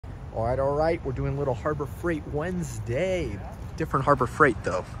All right. We're doing a little Harbor Freight Wednesday. Different Harbor Freight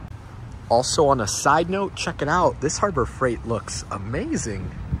though. Also on a side note, check it out. This Harbor Freight looks amazing.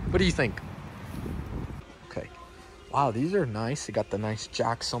 What do you think? Okay. Wow, these are nice. They got the nice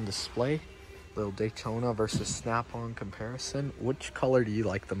jacks on display. Little Daytona versus Snap-on comparison. Which color do you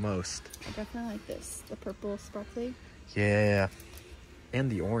like the most? I definitely like this, the purple sparkly. Yeah, and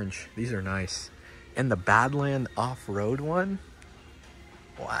the orange. These are nice. And the Badland off-road one.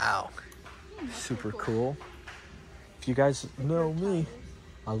 Wow, super cool. If you guys know me,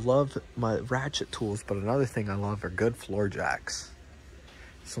 I love my ratchet tools, but another thing I love are good floor jacks.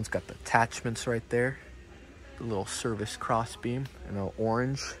 This one's got the attachments right there. The little service crossbeam, and an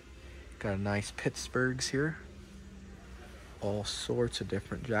orange. Got a nice Pittsburghs here. All sorts of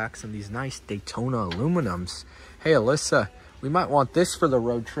different jacks and these nice Daytona aluminums. Hey, Alyssa, we might want this for the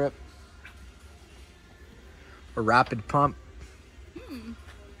road trip. A rapid pump.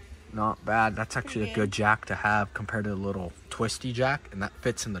 Not bad. That's actually a good jack to have compared to the little twisty jack. And that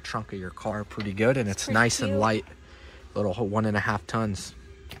fits in the trunk of your car pretty good. And it's nice cute. And light. Little 1.5 tons.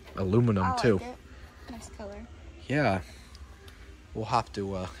 Aluminum too. Like it. Nice color. Yeah. We'll have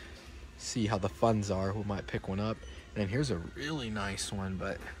to see how the funds are. We might pick one up. And here's a really nice one,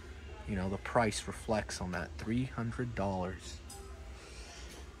 but you know, the price reflects on that. $300.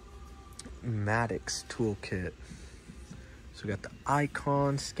 Maddox toolkit. So we got the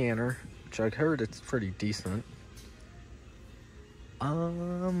Icon scanner, which I've heard it's pretty decent.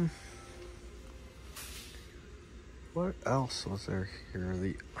 What else was there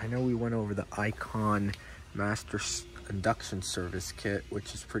here? I know we went over the Icon Master Induction Service Kit,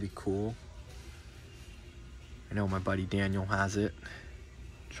 which is pretty cool. I know my buddy Daniel has it.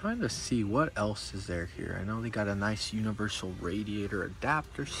 Trying to see what else is there here. I know they got a nice universal radiator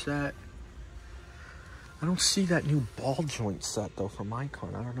adapter set. I don't see that new ball joint set though from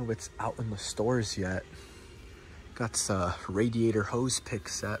Icon. I don't know if it's out in the stores yet. Got a radiator hose pick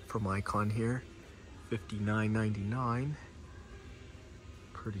set from Icon here. $59.99.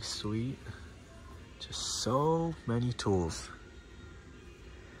 Pretty sweet. Just so many tools.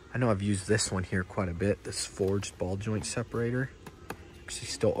 I know I've used this one here quite a bit, this forged ball joint separator. Actually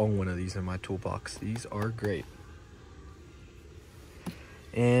still own one of these in my toolbox. These are great.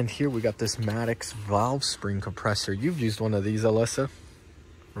 And here we got this Maddox valve spring compressor. You've used one of these, Alyssa.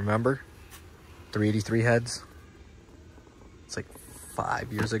 Remember? 383 heads. It's like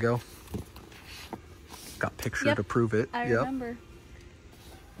 5 years ago. Got picture to prove it. I remember.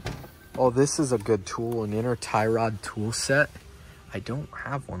 Oh, this is a good tool, an inner tie rod tool set. I don't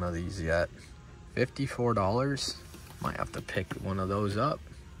have one of these yet. $54. Might have to pick one of those up.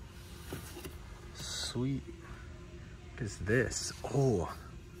 Sweet. What is this? Oh,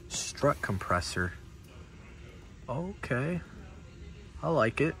 strut compressor. Okay. I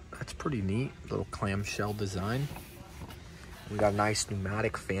like it. That's pretty neat. Little clamshell design. We got a nice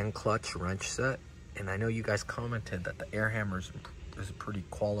pneumatic fan clutch wrench set. And I know you guys commented that the air hammer is a pretty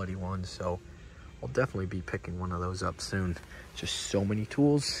quality one, so I'll definitely be picking one of those up soon. Just so many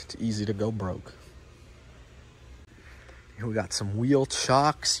tools, it's easy to go broke. Here we got some wheel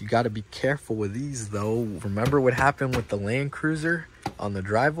chocks. You got to be careful with these though. Remember what happened with the Land Cruiser on the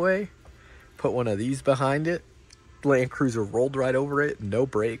driveway? Put one of these behind it. Land Cruiser rolled right over it, no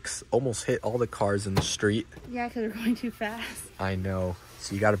brakes, almost hit all the cars in the street. Yeah, because we're going too fast. I know,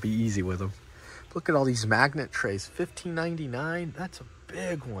 so you got to be easy with them. Look at all these magnet trays, $15.99. That's a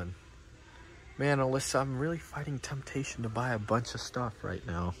big one. Man, Alyssa, I'm really fighting temptation to buy a bunch of stuff right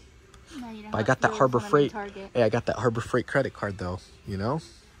now. No, you don't. But I got that Harbor Freight. Hey, I got that Harbor Freight credit card though, you know?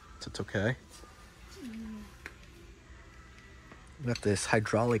 So it's okay. Got this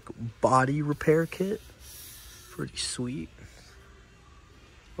hydraulic body repair kit. Pretty sweet.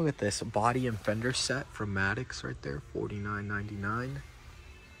 Look at this, a body and fender set from Maddox right there, $49.99.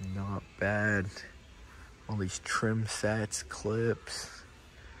 Not bad. All these trim sets, clips,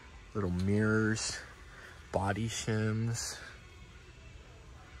 little mirrors, body shims.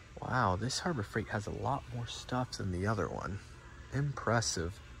 Wow, this Harbor Freight has a lot more stuff than the other one.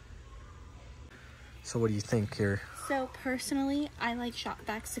 Impressive. So what do you think here? So personally, I like shop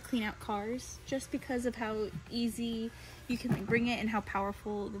vacs to clean out cars just because of how easy you can like bring it and how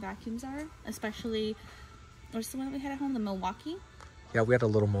powerful the vacuums are. Especially, what's the one that we had at home? The Milwaukee? Yeah, we had a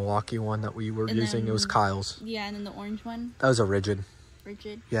little Milwaukee one that we were using. It was Kyle's. Yeah, and then the orange one. That was a Rigid.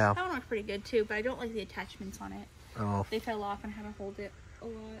 Rigid? Yeah. That one was pretty good too, but I don't like the attachments on it. Oh. They fell off and I had to hold it a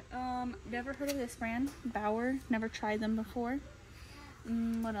lot. Never heard of this brand? Bauer. Never tried them before.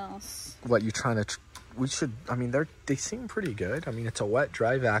 What else? What you trying to... we should... I mean, they seem pretty good. I mean, it's a wet,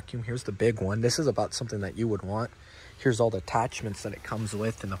 dry vacuum. Here's the big one. This is about something that you would want. Here's all the attachments that it comes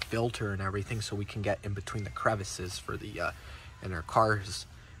with and the filter and everything, so we can get in between the crevices for the in our cars.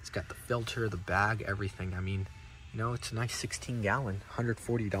 It's got the filter, the bag, everything. I mean, you know, it's a nice 16 gallon,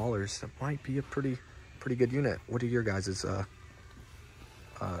 $140. That might be a pretty good unit. What are your guys'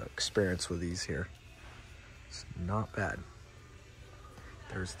 experience with these here? It's not bad.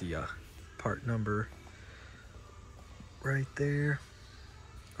 There's the part number right there,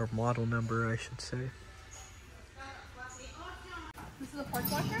 or model number, I should say. This is a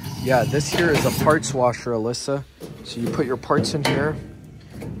parts washer? Yeah, this here is a parts washer, Alyssa. So you put your parts in here,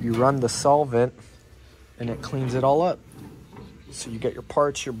 you run the solvent, and it cleans it all up. So you get your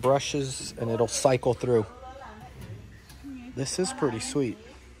parts, your brushes, and it'll cycle through. This is pretty sweet.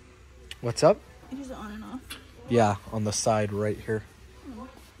 What's up? It is on and off. Yeah, on the side right here.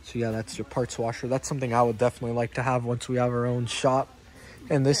 So yeah, that's your parts washer. That's something I would definitely like to have once we have our own shop.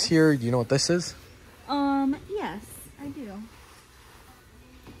 And this here, you know what this is? Yes, I do.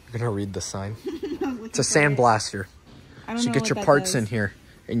 You're gonna read the sign. It's a sandblaster. I don't So you know get what your that parts does. in here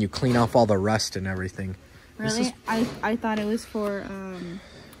and you clean off all the rust and everything. Really? I thought it was for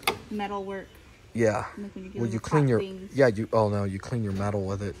metal work. Yeah. Like when you do Well, you little clean top your things. oh no, you clean your metal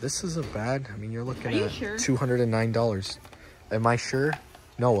with it. This isn't bad. I mean, you're looking Are you at sure? $209. Am I sure?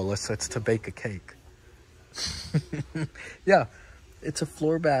 No, Alyssa, it's to bake a cake. Yeah, it's a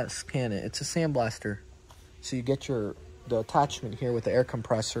floor bass cannon. It's a sandblaster. So you get the attachment here with the air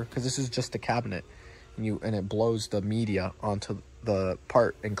compressor, because this is just a cabinet, and it blows the media onto the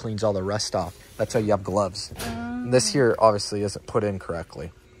part and cleans all the rust off. That's how you have gloves. And this here obviously isn't put in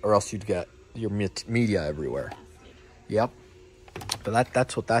correctly, or else you'd get your media everywhere. Yep. But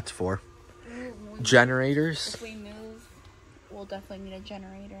that's what that's for. Generators. If we move, we'll definitely need a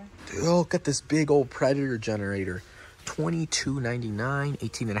generator. Dude, look at this big old Predator generator. $22.99,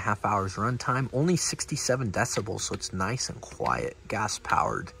 18.5 hours runtime, only 67 decibels, so it's nice and quiet, gas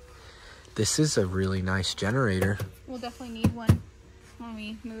powered. This is a really nice generator. We'll definitely need one when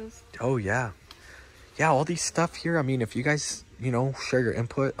we move. Oh yeah. Yeah, all these stuff here. I mean, if you guys, you know, share your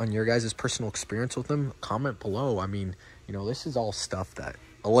input on your guys' personal experience with them, comment below. I mean, you know, this is all stuff that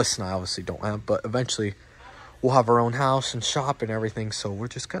Alyssa and I obviously don't have, but eventually we'll have our own house and shop and everything. So we're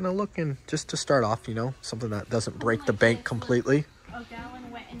just kind of looking just to start off, you know, something that doesn't break the bank completely. A gallon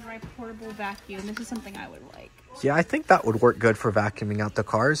wet and dry portable vacuum. This is something I would like. Yeah, I think that would work good for vacuuming out the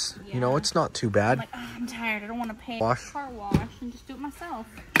cars. You know, Yeah. it's not too I'm bad. like, I'm tired. I don't want to pay Wash. car wash and just do it myself.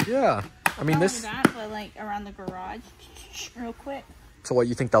 Yeah. I mean, Not this... only that, but like around the garage, real quick. So what,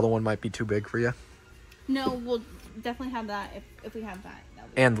 you think the other one might be too big for you? No, we'll definitely have that if we have that.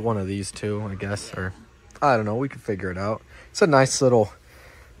 And one of these too, I guess. Or, I don't know. We could figure it out. It's a nice little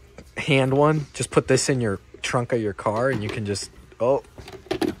hand one. Just put this in your trunk of your car and you can just... Oh.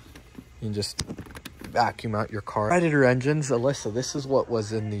 You can just vacuum out your car. Predator engines. Alyssa, this is what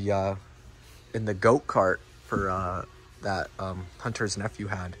was in the goat cart for that Hunter's nephew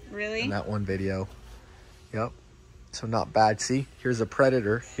had. Really? In that one video. Yep. So not bad. See, here's a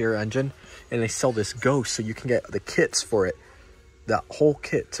Predator here engine, and they sell this Ghost, so you can get the kits for it, that whole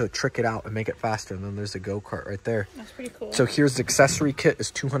kit to trick it out and make it faster. And then there's a go-kart right there. That's pretty cool. So here's the accessory kit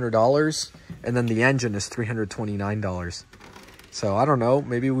is $200, and then the engine is $329. So I don't know,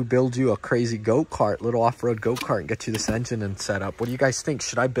 maybe we build you a crazy go-kart, little off-road go-kart, and get you this engine and set up. What do you guys think?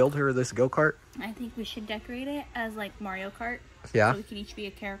 Should I build her this go-kart? I think we should decorate it as like Mario Kart. Yeah. So we can each be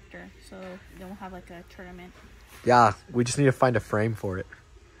a character. So then we'll have like a tournament. Yeah, we just need to find a frame for it.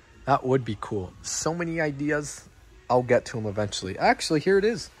 That would be cool. So many ideas. I'll get to them eventually. Actually, here it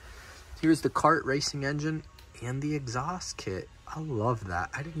is. Here's the kart racing engine and the exhaust kit. I love that.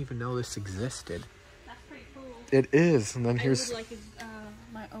 I didn't even know this existed. That's pretty cool. It is. And then here's... I would like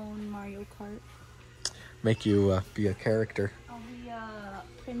my own Mario Kart. Make you be a character. I'll be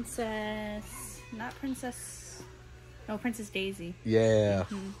Princess... Not Princess... No, Princess Daisy. Yeah,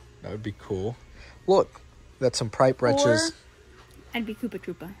 that would be cool. Look, got some pipe wrenches. Or I'd be Koopa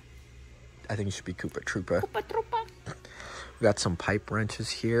Troopa. I think you should be Koopa Troopa. Koopa Troopa. We got some pipe wrenches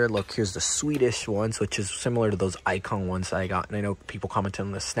here. Look, here's the Swedish ones, which is similar to those Icon ones that I got. And I know people commented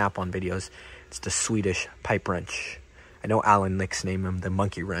on the Snap-on videos. It's the Swedish pipe wrench. I know Alan Nicks named them the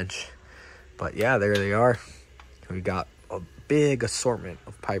monkey wrench. But yeah, there they are. We got a big assortment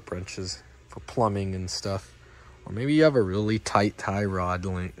of pipe wrenches for plumbing and stuff. Or maybe you have a really tight tie rod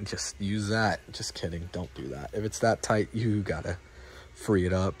link. Just use that. Just kidding. Don't do that. If it's that tight, you gotta free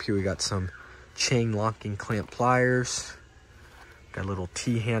it up. Here we got some chain locking clamp pliers. Got a little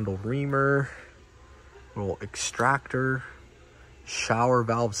T-handle reamer. Little extractor. Shower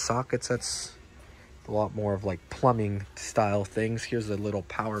valve sockets. That's a lot more of like plumbing style things. Here's a little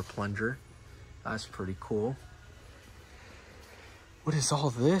power plunger. That's pretty cool. What is all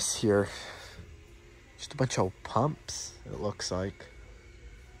this here? Just a bunch of pumps, it looks like.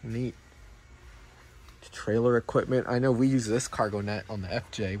 Neat. Trailer equipment. I know we use this cargo net on the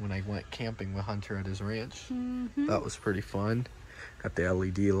FJ when I went camping with Hunter at his ranch. That was pretty fun. Got the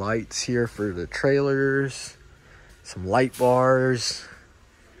LED lights here for the trailers. Some light bars.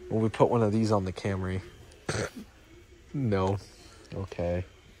 Will we put one of these on the Camry? No. Okay.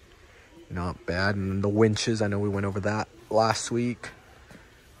 Not bad. And the winches, I know we went over that last week.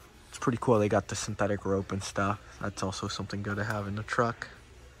 It's pretty cool. They got the synthetic rope and stuff. That's also something good to have in the truck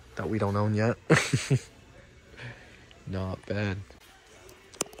that we don't own yet. Not bad.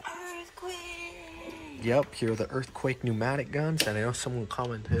 Earthquake! Yep, here are the earthquake pneumatic guns. And I know someone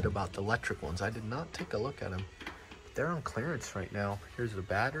commented about the electric ones. I did not take a look at them. They're on clearance right now. Here's the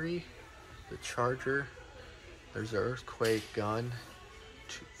battery, the charger. There's the earthquake gun,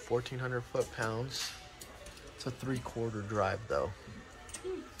 1,400 foot-pounds. It's a 3/4 drive though.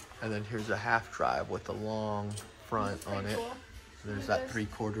 And then here's a half drive with a long front on it. Cool. There's that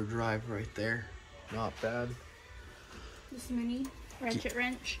 3/4 drive right there. Not bad. This mini ratchet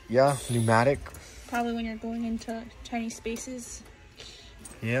wrench. Yeah, pneumatic. Probably when you're going into tiny spaces.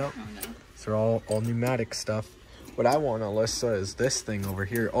 Yeah. Oh no. These are all pneumatic stuff. What I want, Alyssa, is this thing over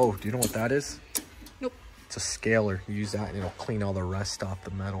here. Oh, do you know what that is? Nope. It's a scaler. You use that and it'll clean all the rust off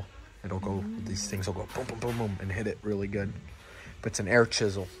the metal. It'll go, these things will go boom, boom, boom, boom, and hit it really good. But it's an air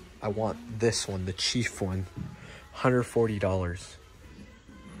chisel. I want this one, the Chief one. $140.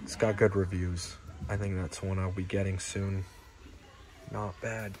 It's got good reviews. I think that's one I'll be getting soon. Not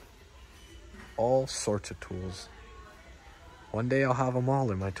bad. All sorts of tools. One day I'll have them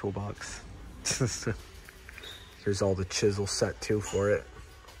all in my toolbox. Here's all the chisel set too for it.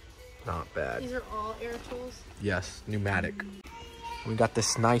 Not bad. These are all air tools? Yes, pneumatic. We got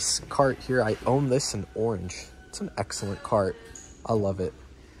this nice cart here. I own this in orange. It's an excellent cart. I love it.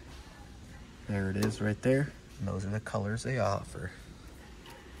 There it is right there. And those are the colors they offer.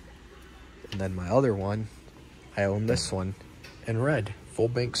 And then my other one, I own this one in red. Full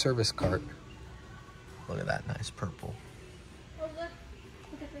bank service cart. Look at that nice purple. Oh, look.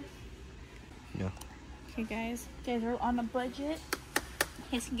 Look at this. Yeah. Okay, guys. You guys are on a budget.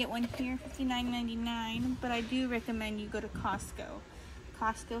 You guys can get one here, $59.99. But I do recommend you go to Costco.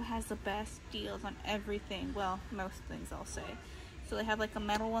 Costco has the best deals on everything. Well, most things I'll say. So they have like a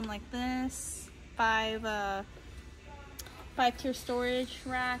metal one like this. 5-tier storage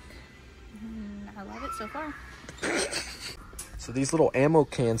rack. I love it so far. So these little ammo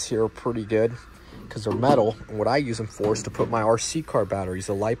cans here are pretty good because they're metal. And what I use them for is to put my RC car batteries,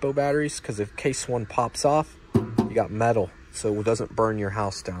 the LiPo batteries, because in case one pops off, you got metal so it doesn't burn your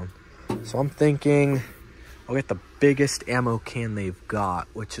house down. So I'm thinking I'll get the biggest ammo can they've got,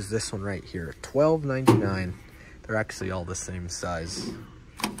 which is this one right here, $12.99. They're actually all the same size.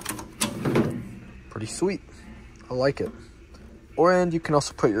 Pretty sweet. I like it. And you can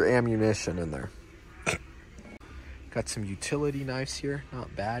also put your ammunition in there. Got some utility knives here.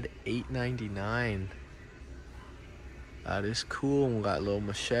 Not bad. $8.99. That is cool. We got a little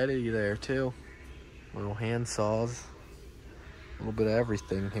machete there too. Little hand saws. A little bit of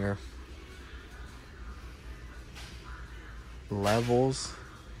everything here. Levels.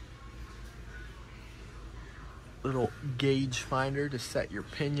 Little gauge finder to set your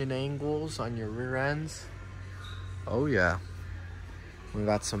pinion angles on your rear ends. Oh yeah. We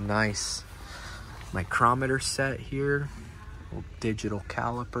got some nice micrometer set here, little digital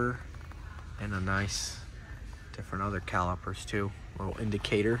caliper, and a nice different other calipers too. Little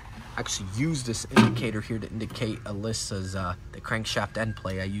indicator. I actually use this indicator here to indicate Alyssa's the crankshaft end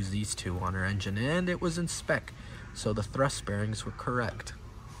play. I use these two on her engine, and it was in spec, so the thrust bearings were correct.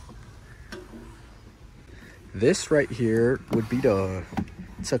 This right here would be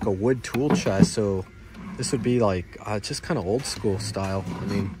it's like a wood tool chest, so this would be like just kind of old school style. I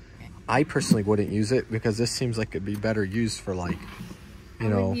mean, I personally wouldn't use it because this seems like it'd be better used for like, you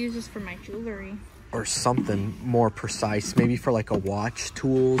know, I would use this for my jewelry. Or something more precise, maybe for like a watch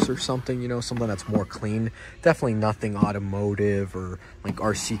tools or something, you know, something that's more clean. Definitely nothing automotive or like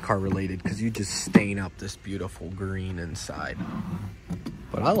RC car related, because you just stain up this beautiful green inside.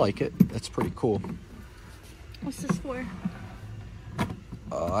 But I like it. That's pretty cool. What's this for?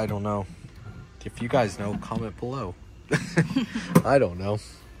 I don't know. If you guys know, comment below. I don't know.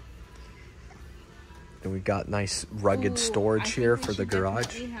 And we got nice rugged storage here for the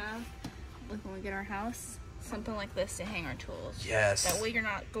garage. We have, like when we get our house, something like this to hang our tools. Yes. That way you're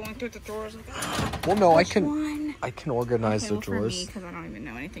not going through the drawers like, oh, well, no, I can organize the well, drawers. For me, because I don't even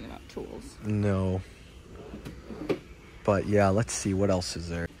know anything about tools. No. But yeah, let's see what else is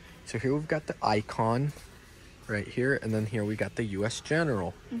there. So here we've got the Icon right here. And then here we got the US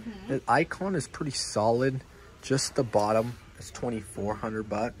General. The Icon is pretty solid. Just the bottom is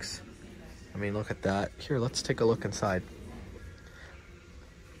 $2,400. I mean, look at that. Here, let's take a look inside.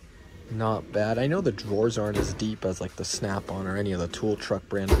 Not bad. I know the drawers aren't as deep as like the Snap-on or any of the Tool Truck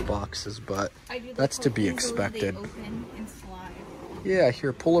branded boxes, but that's to be expected. Open and slide. Yeah,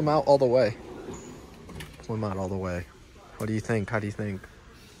 here, pull them out all the way. Pull them out all the way. What do you think? How do you think?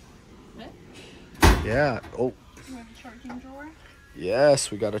 What? Yeah. Oh. You have a charging drawer?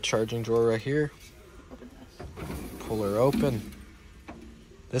 Yes, we got a charging drawer right here. Open this. Pull her open.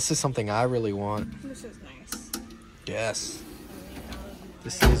 This is something I really want. This is nice. Yes.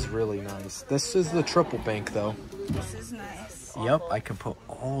 This is really nice. This is the triple bank though. This is nice. Yep, I can put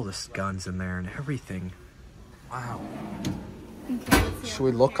all the guns in there and everything. Wow. Okay, Should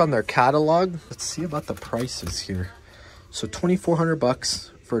we look on their catalog? Let's see about the prices here. So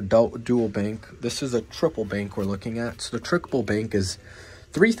 $2,400 for dual bank. This is a triple bank we're looking at. So the triple bank is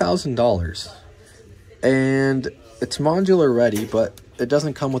 $3,000. And it's modular ready, but it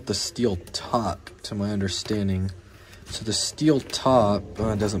doesn't come with the steel top, to my understanding. So the steel top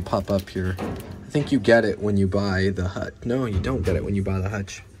doesn't pop up here. I think you get it when you buy the hutch. No, you don't get it when you buy the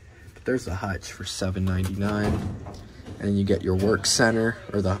hutch. But there's the hutch for $7.99. And you get your work center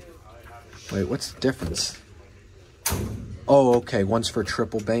or the... Wait, what's the difference? Oh, okay. One's for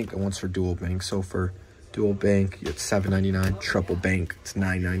triple bank and one's for dual bank. So for dual bank, it's $7.99. Triple bank, it's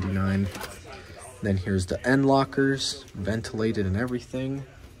 $9.99. Then here's the end lockers, ventilated and everything.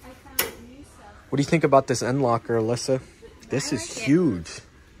 What do you think about this end locker, Alyssa? This is huge.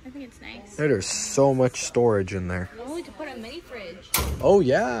 I think it's nice. There's so much storage in there. Oh, we could put a mini fridge. Oh,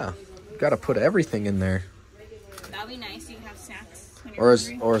 yeah. Got to put everything in there. That'd be nice. You can have snacks when Or you're as,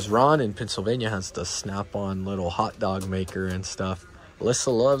 hungry. or as Ron in Pennsylvania has the Snap-on little hot dog maker and stuff.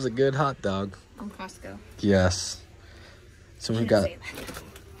 Alyssa loves a good hot dog. From Costco. Yes. So we Shouldn't got say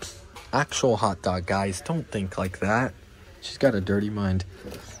that. actual hot dog, guys. Don't think like that. She's got a dirty mind.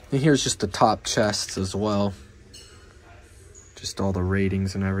 And here's just the top chests as well. Just all the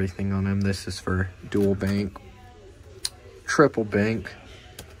ratings and everything on them. This is for dual bank, triple bank.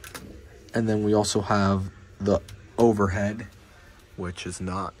 And then we also have the overhead, which is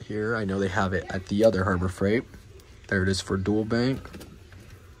not here. I know they have it at the other Harbor Freight. There it is for dual bank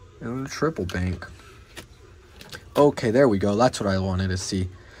and the triple bank. Okay, there we go. That's what I wanted to see.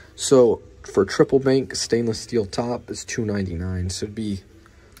 So for triple bank, stainless steel top is $2.99. So it'd be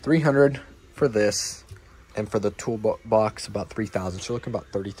 $300 for this, and for the toolbox about $3,000. So looking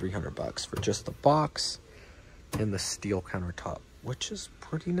about $3,300 for just the box and the steel countertop, which is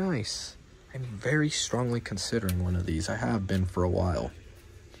pretty nice. I'm very strongly considering one of these. I have been for a while.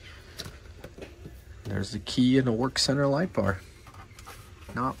 There's the key and a work center light bar.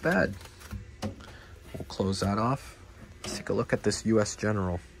 Not bad. We'll close that off. Let's take a look at this US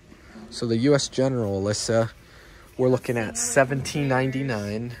General. So the US General, Alyssa, we're looking at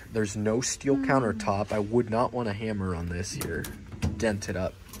 $17.99. There's no steel countertop. I would not want a hammer on this here. Dent it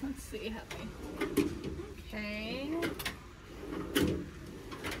up. Let's see how they... Okay.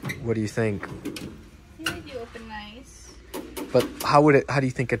 What do you think? Yeah, they do open nice. But how do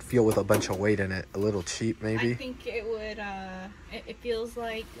you think it'd feel with a bunch of weight in it? A little cheap, maybe? I think it would, it feels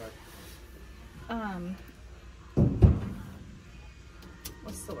like,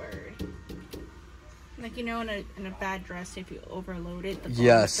 what's the word? Like, you know, in a bad dress, if you overload it, the bottom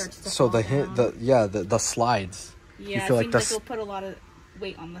Yes. starts to So fall the down. slides. Yeah, you feel it like seems like it'll put a lot of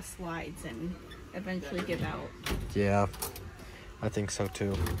weight on the slides and eventually give out. Yeah, I think so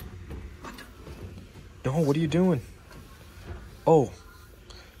too. No, what are you doing? Oh,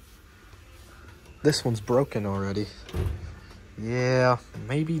 this one's broken already. Yeah,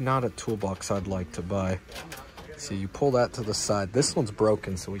 maybe not a toolbox I'd like to buy. See, you pull that to the side. This one's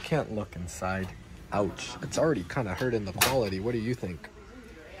broken, so we can't look inside. Ouch. It's already kind of hurting the quality. What do you think?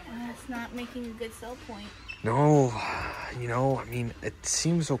 It's not making a good sell point. No, you know, I mean, it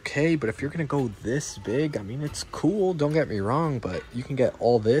seems okay, but if you're going to go this big, I mean, it's cool, don't get me wrong, but you can get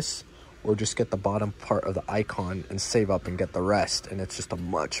all this or just get the bottom part of the Icon and save up and get the rest, and it's just a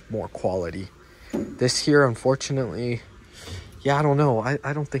much more quality. This here, unfortunately, yeah, I don't know.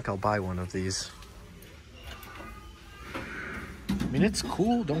 I don't think I'll buy one of these. I mean, it's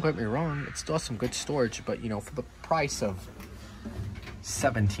cool, don't get me wrong. It still has some good storage, but, you know, for the price of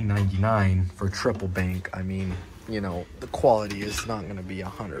 $17.99 for triple bank, I mean, you know, the quality is not going to be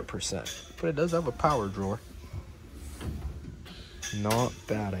 100%. But it does have a power drawer. Not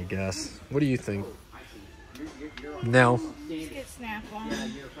bad, I guess. What do you think? No. Just get Snap-on.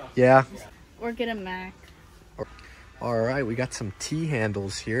 Yeah. Or get a Mac. All right, we got some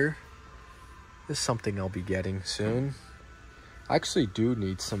T-handles here. This is something I'll be getting soon. I actually do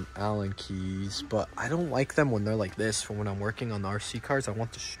need some Allen keys, but I don't like them when they're like this. For when I'm working on the RC cars, I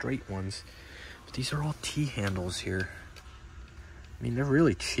want the straight ones. But these are all T-handles here. I mean, they're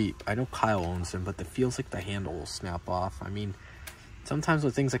really cheap. I know Kyle owns them, but it feels like the handle will snap off. I mean, sometimes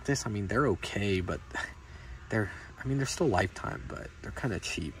with things like this, I mean, they're okay, but they're still lifetime, but they're kind of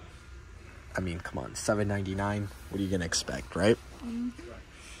cheap. I mean, come on, $7.99. What are you gonna expect, right?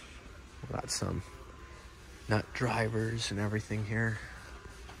 Got some nut drivers and everything here.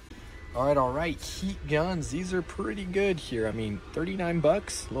 All right, heat guns. These are pretty good here. I mean, 39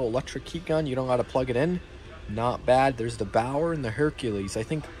 bucks, little electric heat gun. You don't got to plug it in. Not bad. There's the Bauer and the Hercules. I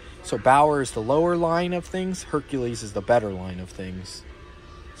think, so Bauer is the lower line of things. Hercules is the better line of things.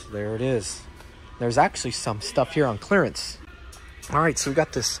 So there it is. There's actually some stuff here on clearance. All right, so we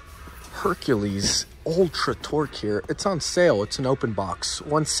got this Hercules Ultra Torque here. It's on sale. It's an open box.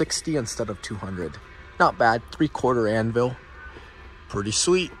 160 instead of 200. Not bad. 3/4 anvil. Pretty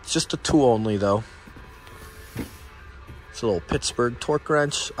sweet. It's just a tool only though. It's a little Pittsburgh torque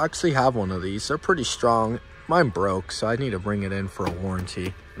wrench. I actually have one of these. They're pretty strong. Mine broke, so I need to bring it in for a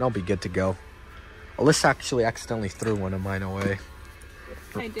warranty, and I'll be good to go. Alyssa actually accidentally threw one of mine away.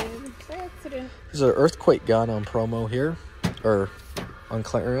 I did. By accident. There's an earthquake gun on promo here, or on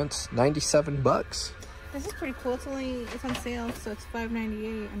clearance. 97 bucks. This is pretty cool. It's on sale, so it's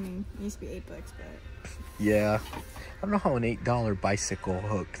 $5.98. I mean, it used to be $8, but Yeah. I don't know how an $8 bicycle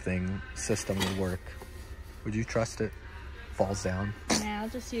hook thing system would work. Would you trust it? Falls down. nah, I'll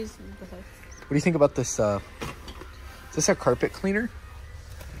just use the hook. What do you think about this? Is this a carpet cleaner?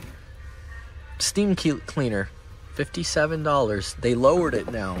 Steam cleaner, $57. They lowered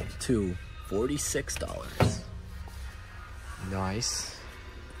it now to $46. Nice.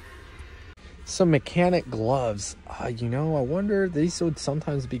 Some mechanic gloves. You know, I wonder, these would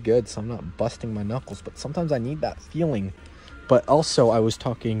sometimes be good, so I'm not busting my knuckles, but sometimes I need that feeling. But also, I was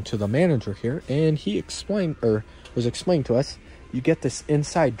talking to the manager here, and he explained, or was explaining to us, you get this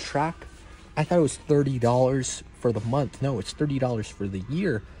inside track. I thought it was $30 for the month. No, it's $30 for the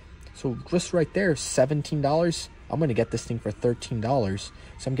year. So just right there, $17. I'm going to get this thing for $13.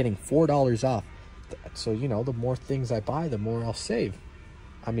 So I'm getting $4 off. So, you know, the more things I buy, the more I'll save.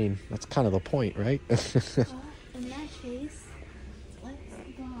 I mean, that's kind of the point, right? In that case, let's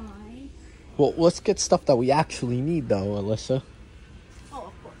buy... Well, let's get stuff that we actually need, though, Alyssa. Oh,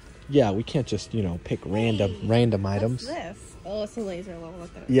 of course. Yeah, we can't just, you know, pick random items. What's this? Oh, it's a laser level.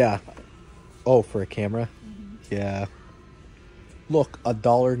 Look at it. Yeah. Oh, for a camera? Mm-hmm. Yeah. Look,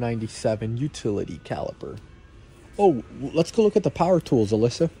 $1.97 utility caliper. Oh, let's go look at the power tools,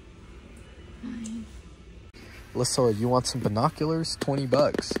 Alyssa. Alyssa, you want some binoculars? 20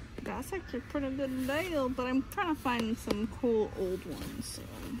 bucks. That's actually a pretty good deal, but I'm trying to find some cool old ones. So.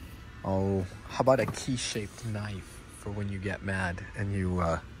 Oh, how about a key-shaped knife for when you get mad and you,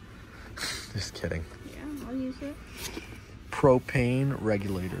 just kidding. Yeah, I'll use it. Propane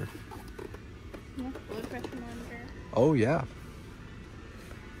regulator. Yeah, blood pressure monitor. Oh, yeah.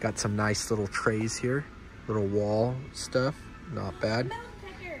 Got some nice little trays here. Little wall stuff. Not bad.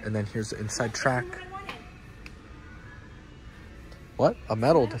 And then here's the inside track. What? A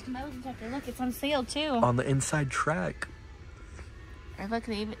metal detector. Look, it's on sale too. on the inside track. Or look,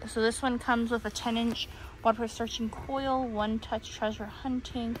 so this one comes with a 10-inch waterproof searching coil, one-touch treasure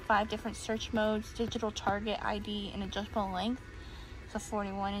hunting, 5 different search modes, digital target ID, and adjustable length. So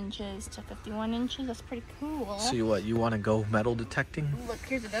 41 inches to 51 inches. That's pretty cool. So you want to go metal detecting? Look,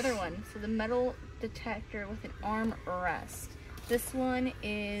 here's another one. So the metal detector with an arm rest. This one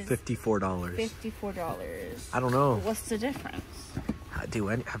is $54. $54. I don't know. What's the difference?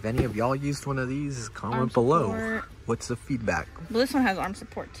 Have any of y'all used one of these? Comment Arm below. support. What's the feedback? Well, this one has arm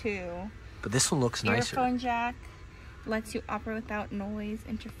support too. But this one looks nicer. Earphone jack. Lets you operate without noise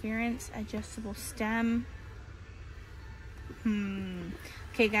interference. Adjustable stem.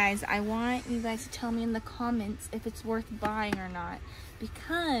 Okay, guys, I want you guys to tell me in the comments if it's worth buying or not.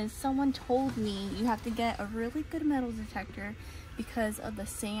 Because someone told me you have to get a really good metal detector because of the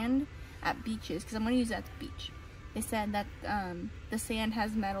sand at beaches. Because I'm going to use it at the beach. They said that the sand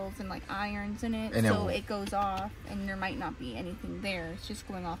has metals and like irons in it. So it goes off and there might not be anything there. It's just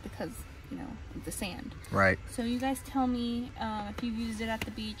going off because, you know, of the sand. Right. So you guys tell me if you've used it at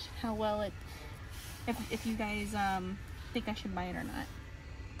the beach, how well it... If you guys... think I should buy it or not.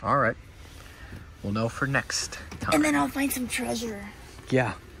 All right, we'll know for next time. And then I'll find some treasure.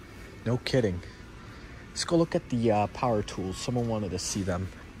 Yeah, no kidding. Let's go look at the power tools. Someone wanted to see them.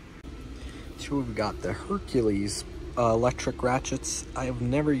 So we've got the Hercules electric ratchets. I have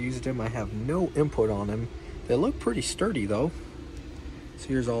never used them. I have no input on them. They look pretty sturdy though. So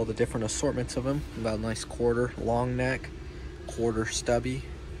here's all the different assortments of them. We've got a nice quarter long neck, quarter stubby,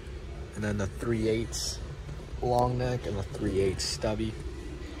 and then the 3/8 long neck and the 3/8 stubby.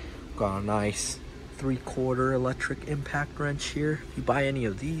 Got a nice 3/4 electric impact wrench here. If you buy any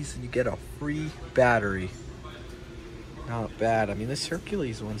of these, you get a free battery. Not bad. I mean, this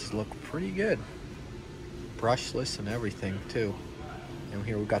Hercules ones look pretty good. Brushless and everything too. And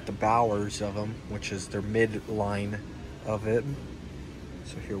here we got the Bowers of them, which is their mid-line of it.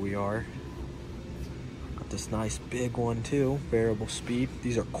 So here we are. Got this nice big one too, variable speed.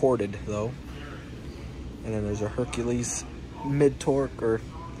 These are corded though. And then there's a Hercules mid-torque or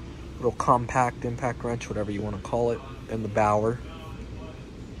little compact impact wrench, whatever you want to call it, and the Bauer.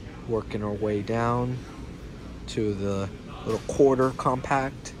 Working our way down to the little quarter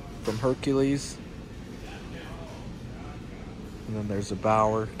compact from Hercules. And then there's a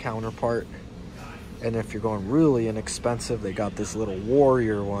Bauer counterpart. And if you're going really inexpensive, they got this little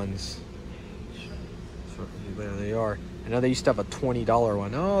Warrior ones. So there they are. I know they used to have a $20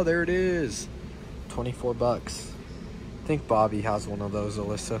 one. Oh, there it is. 24 bucks. I think Bobby has one of those,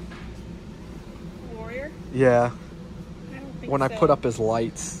 Alyssa. Warrior? Yeah. I don't think When so. I put up his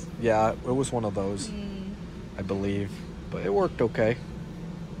lights, yeah, it was one of those, I believe. But it worked okay,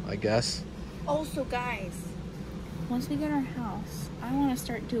 I guess. Also, guys, once we get our house, I want to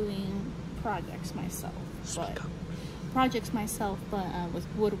start doing projects myself. But with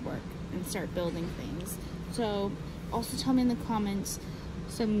woodwork and start building things. So, also tell me in the comments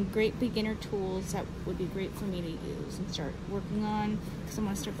some great beginner tools that would be great for me to use and start working on, because I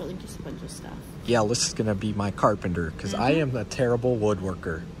want to start building just a bunch of stuff. Yeah, this is gonna be my carpenter, because I am a terrible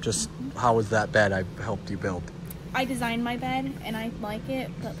woodworker. Just how was that bed I helped you build? I designed my bed and I like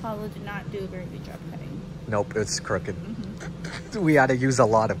it, but Paula did not do a very good job cutting. Nope, it's crooked. We had to use a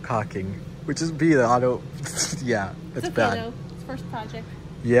lot of caulking, which is the auto. Yeah, it's okay, bad. though. It's first project.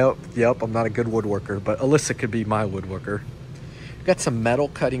 Yep, I'm not a good woodworker, but Alyssa could be my woodworker. Got some metal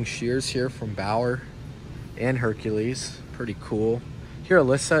cutting shears here from Bauer and Hercules. Pretty cool. Here,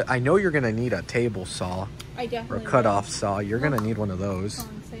 Alyssa, I know you're gonna need a table saw I or a definitely cutoff saw. You're gonna need one of those. will.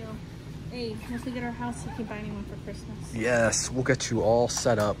 On sale. Hey, once we get our house, you can buy me one for Christmas. Yes, we'll get you all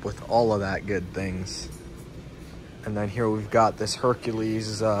set up with all of that good things. And then here we've got this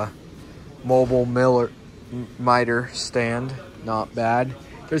Hercules mobile miter stand. Not bad.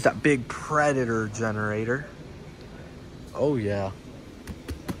 There's that big Predator generator. Oh yeah.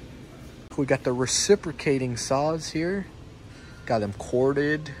 We got the reciprocating saws here. Got them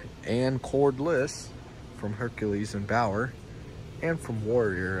corded and cordless from Hercules and Bauer, and from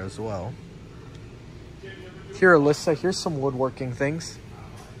Warrior as well. Here, Alyssa, here's some woodworking things.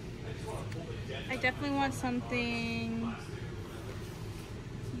 I definitely want something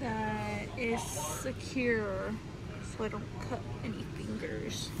that is secure so I don't cut any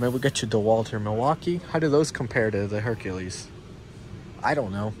fingers. Maybe we'll get you DeWalt Milwaukee. How do those compare to the Hercules? I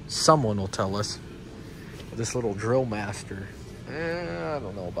don't know. Someone will tell us. This little Drill Master. I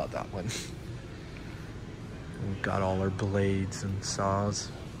don't know about that one. We've got all our blades and saws.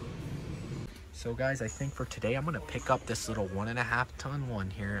 So guys, I think for today, I'm gonna pick up this little 1.5 ton one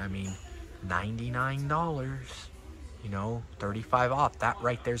here. I mean, $99, you know, 35 off. That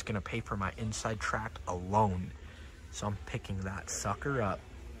right there is gonna pay for my inside track alone. So I'm picking that sucker up.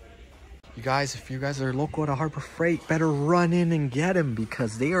 You guys, if you guys are local to Harbor Freight, better run in and get them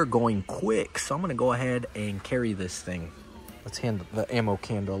because they are going quick. So I'm gonna go ahead and carry this thing. Let's hand the ammo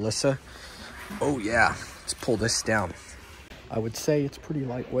can to Alyssa. Oh yeah, let's pull this down. I would say it's pretty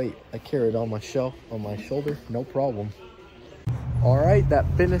lightweight. I carry it on my shelf, on my shoulder, no problem. All right, that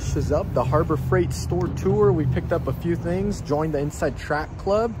finishes up the Harbor Freight store tour. We picked up a few things, joined the Inside Track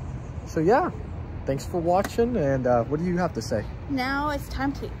Club. So yeah, thanks for watching, and what do you have to say? Now it's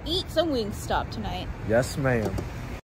time to eat some Wingstop tonight. Yes, ma'am.